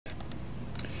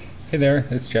Hey there,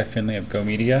 it's Jeff Finley of Go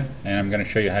Media, and I'm going to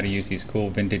show you how to use these cool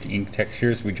vintage ink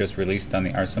textures we just released on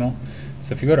the Arsenal.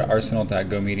 So if you go to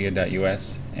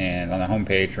arsenal.gomedia.us, and on the home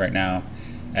page right now,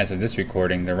 as of this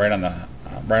recording, they're right on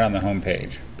the home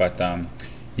page, but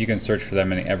you can search for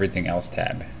them in the Everything Else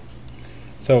tab.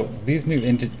 So these new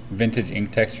vintage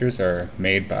ink textures are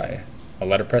made by a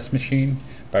letterpress machine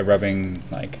by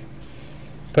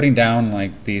putting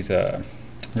down these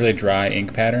really dry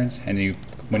ink patterns, and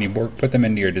when you put them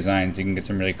into your designs, you can get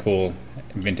some really cool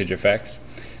vintage effects.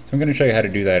 So I'm going to show you how to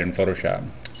do that in Photoshop.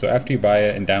 So after you buy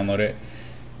it and download it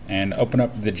and open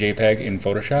up the JPEG in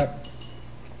Photoshop,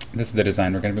 this is the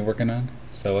design we're going to be working on.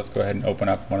 So let's go ahead and open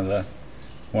up one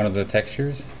of the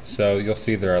textures. So you'll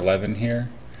see there are 11 here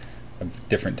of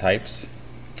different types.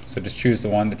 So just choose the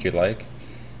one that you like,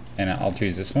 and I'll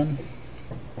choose this one.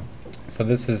 So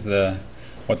this is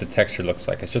what the texture looks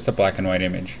like. It's just a black and white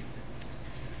image.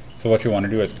 So what you want to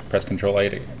do is press Ctrl A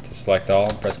to select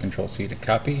all, press Ctrl C to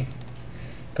copy.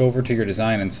 Go over to your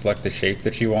design and select the shape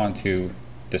that you want to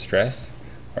distress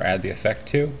or add the effect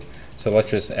to. So let's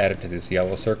just add it to this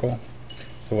yellow circle.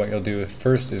 So what you'll do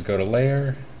first is go to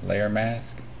Layer, Layer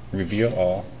Mask, Reveal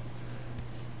All,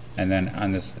 and then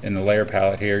in the layer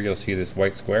palette here you'll see this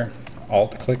white square.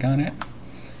 Alt click on it,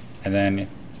 and then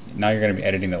now you're going to be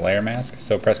editing the layer mask.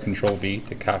 So press Ctrl V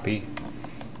to copy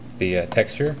the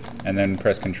texture, and then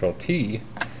press Ctrl T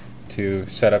to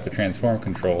set up the transform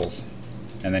controls,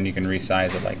 and then you can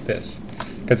resize it like this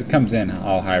because it comes in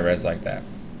all high res like that.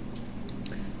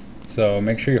 So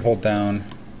make sure you hold down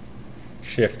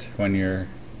Shift when you're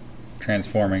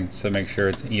transforming to make sure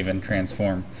it's even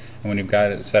transform, and when you've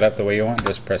got it set up the way you want,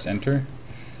 just press enter.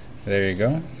 There you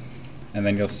go, and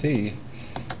then you'll see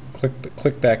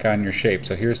click back on your shape.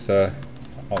 So here's I'll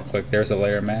click, there's a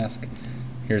layer mask.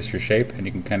 Here's your shape, and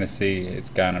you can kind of see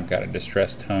I've got a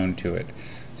distressed tone to it.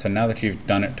 So now that you've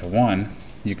done it to one,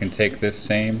 you can take this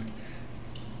same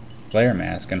layer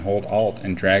mask and hold Alt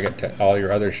and drag it to all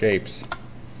your other shapes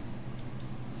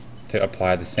to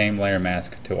apply the same layer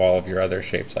mask to all of your other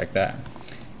shapes like that.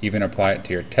 Even apply it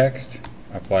to your text,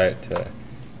 apply it to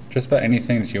just about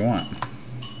anything that you want,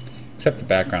 except the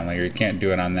background layer. You can't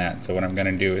do it on that. So what I'm going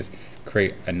to do is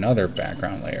create another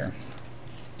background layer,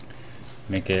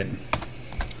 make it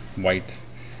white,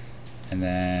 and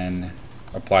then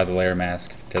apply the layer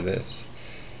mask to this.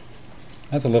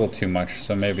 That's a little too much,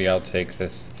 so maybe I'll take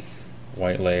this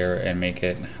white layer and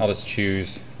I'll just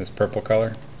choose this purple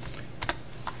color.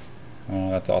 Oh,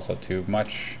 that's also too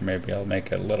much. Maybe I'll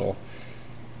make it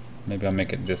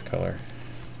this color.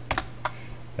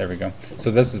 There we go.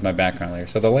 So this is my background layer.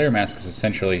 So the layer mask is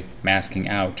essentially masking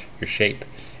out your shape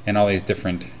and all these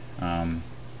different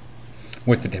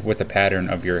with the pattern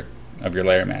of your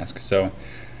layer mask. So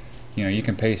you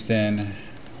can paste in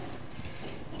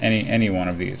any one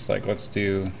of these. Like let's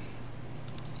do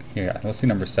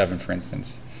number 7 for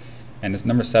instance, and this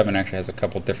number 7 actually has a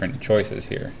couple different choices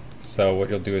here. So what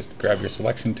you'll do is grab your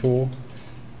selection tool,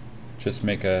 just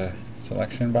make a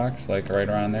selection box like right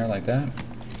around there like that,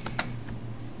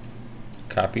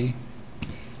 copy,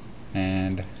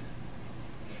 and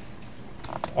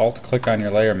Alt click on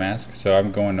your layer mask. So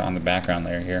I'm going on the background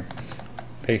layer here,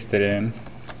 paste it in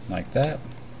like that,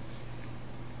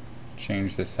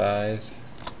 change the size.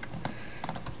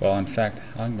 Well, in fact,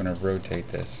 I'm going to rotate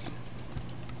this.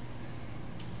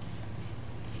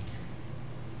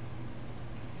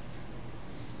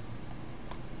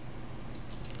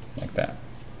 Like that.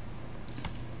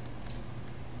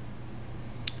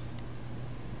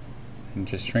 And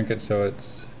just shrink it so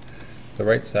it's the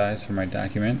right size for my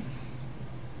document.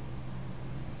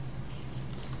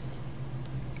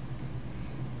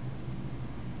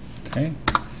 Okay,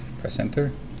 press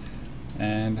enter,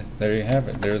 and there you have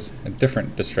it. There's a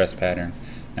different distress pattern,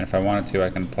 and if I wanted to, I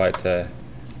can apply it to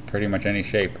pretty much any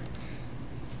shape.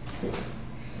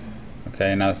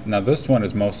 Okay, now this one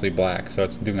is mostly black, so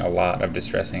it's doing a lot of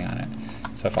distressing on it.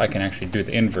 So if I can actually do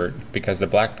the invert, because the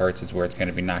black parts is where it's going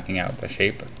to be knocking out the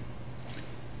shape.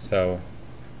 So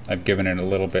I've given it a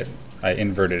little bit, I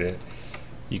inverted it.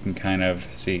 You can kind of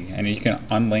see, and you can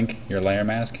unlink your layer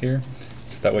mask here,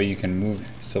 so that way you can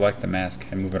select the mask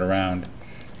and move it around.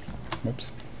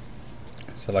 Whoops.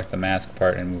 Select the mask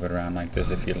part and move it around like this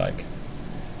if you like.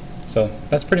 So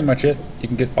that's pretty much it. You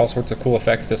can get all sorts of cool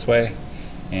effects this way,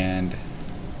 and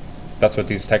that's what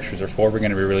these textures are for. We're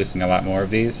going to be releasing a lot more of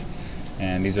these,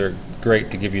 and these are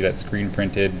great to give you that screen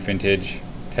printed vintage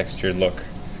textured look.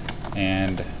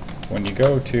 And when you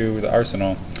go to the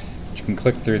Arsenal, you can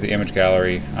click through the image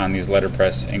gallery on these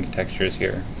letterpress ink textures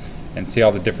here and see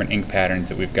all the different ink patterns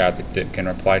that we've got that can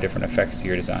apply different effects to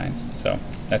your designs. So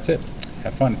that's it.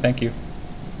 Have fun. Thank you.